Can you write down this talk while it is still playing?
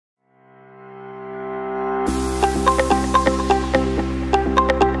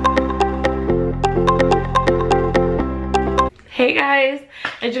guys,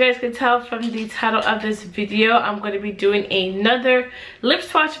 as you guys can tell from the title of this video, I'm going to be doing another lip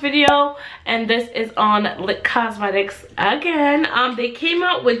swatch video, and this is on LicCosmetics again. They came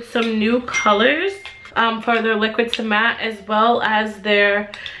out with some new colors for their liquid to matte, as well as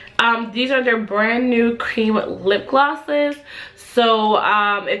their these are their brand new cream lip glosses. So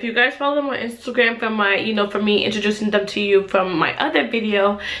if you guys follow them on Instagram from my, from me introducing them to you from my other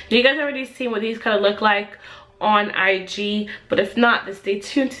video, you guys already seen what these kind of look like on IG. But if not, then stay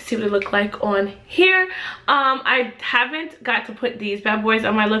tuned to see what they look like on here. I haven't got to put these bad boys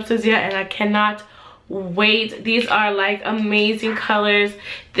on my lips as yet, and I cannot wait. These are like amazing colors.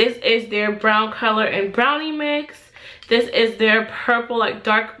 This is their brown color and brownie mix. This is their purple, like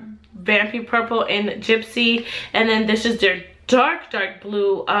dark vampy purple and gypsy, and then this is their dark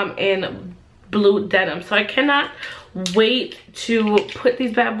blue in blue denim. So I cannot wait to put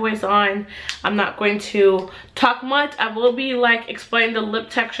these bad boys on. I'm not going to talk much. I will be like explaining the lip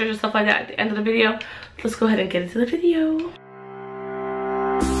textures and stuff like that at the end of the video. Let's go ahead and get into the video.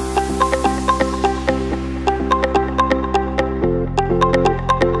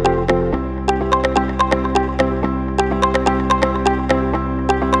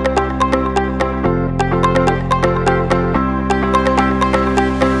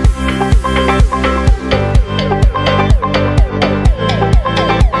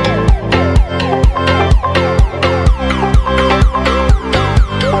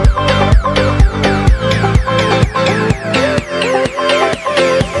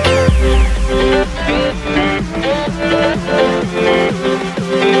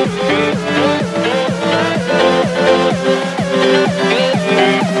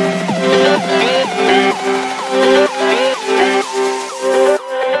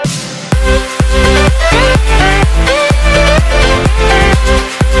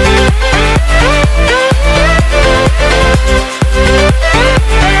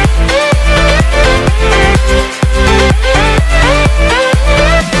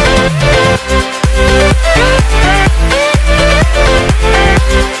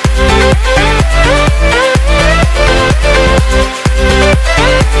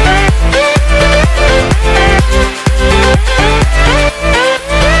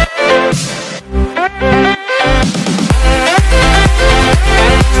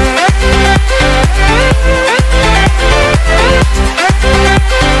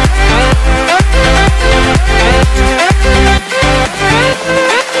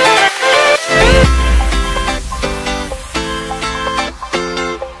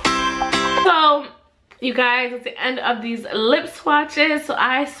 You guys, it's the end of these lip swatches. So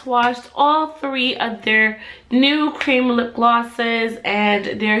I swatched all three of their new cream lip glosses,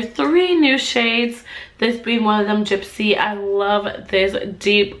 and their three new shades, this being one of them, Gypsy. I love this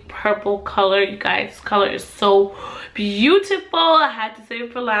deep purple color. You guys, this color is so beautiful. I had to save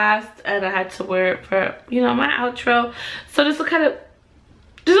it for last, and I had to wear it for, my outro. So this will kind of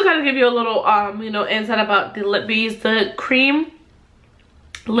give you a little insight about the lip beads. The cream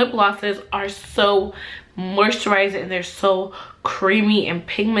lip glosses are so moisturizing, and they're so creamy and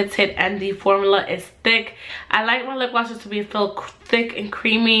pigmented, and the formula is thick. I like my lip glosses to be feel thick and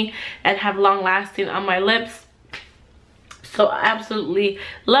creamy and have long lasting on my lips. So I absolutely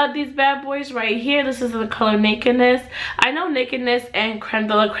love these bad boys right here. This is the color Nakedness. I know Nakedness and Creme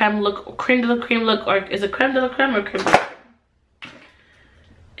de la Creme look, or is it Creme de la Creme or Creme de la Creme?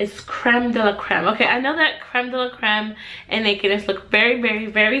 It's Creme de la Creme. Okay, I know that Creme de la Creme and Nakedness look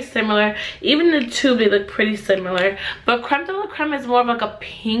very similar. Even the two, they look pretty similar. But Creme de la Creme is more of like a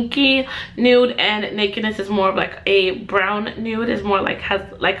pinky nude, and Nakedness is more of like a brown nude. It's more like, has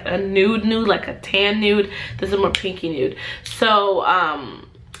like a nude, like a tan nude. This is more pinky nude. So,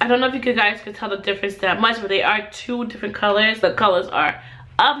 I don't know if you guys could tell the difference that much, but they are two different colors. The colors are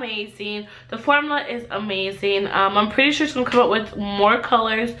amazing. The formula is amazing. I'm pretty sure she's gonna come up with more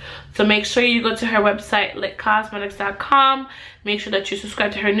colors, so make sure you go to her website, LicCosmetics.com. Make sure that you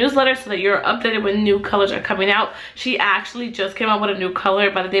subscribe to her newsletter so that you're updated when new colors are coming out. She actually just came out with a new color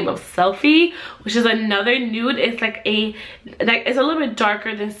by the name of Selfie, which is another nude. It's like it's a little bit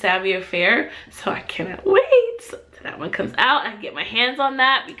darker than Savior Fair, so I cannot wait till that one comes out. I can get my hands on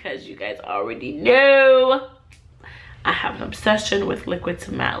that, because you guys already know I have an obsession with liquid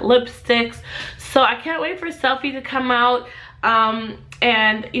to matte lipsticks. So I can't wait for Selfie to come out.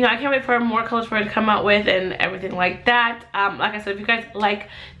 And you know, I can't wait for more colors for it to come out with and everything like that. Like I said, if you guys like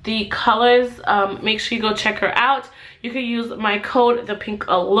the colors, make sure you go check her out. You can use my code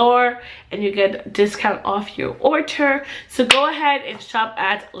ThePinkAllure and you get discount off your order. So go ahead and shop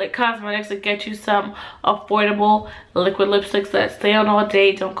at LicCosmetics and get you some affordable liquid lipsticks that stay on all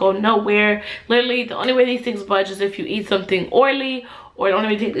day, don't go nowhere. Literally, the only way these things budge is if you eat something oily, or the only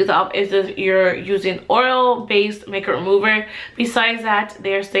way to take these off is if you're using oil-based makeup remover. Besides that,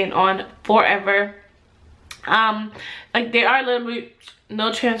 they're staying on forever. Like they are literally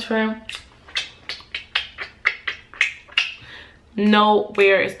no transfer,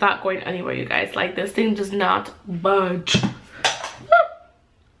 nowhere. It's not going anywhere, you guys. Like this thing does not budge.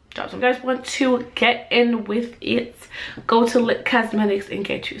 So if you guys want to get in with it, go to LicCosmetics and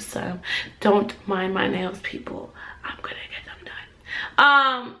get you some. Don't mind my nails, people. I'm gonna get them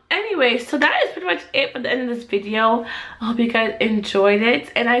done. Anyway, so that is pretty much it for the end of this video. I hope you guys enjoyed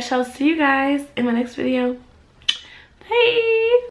it, and I shall see you guys in my next video. Bye.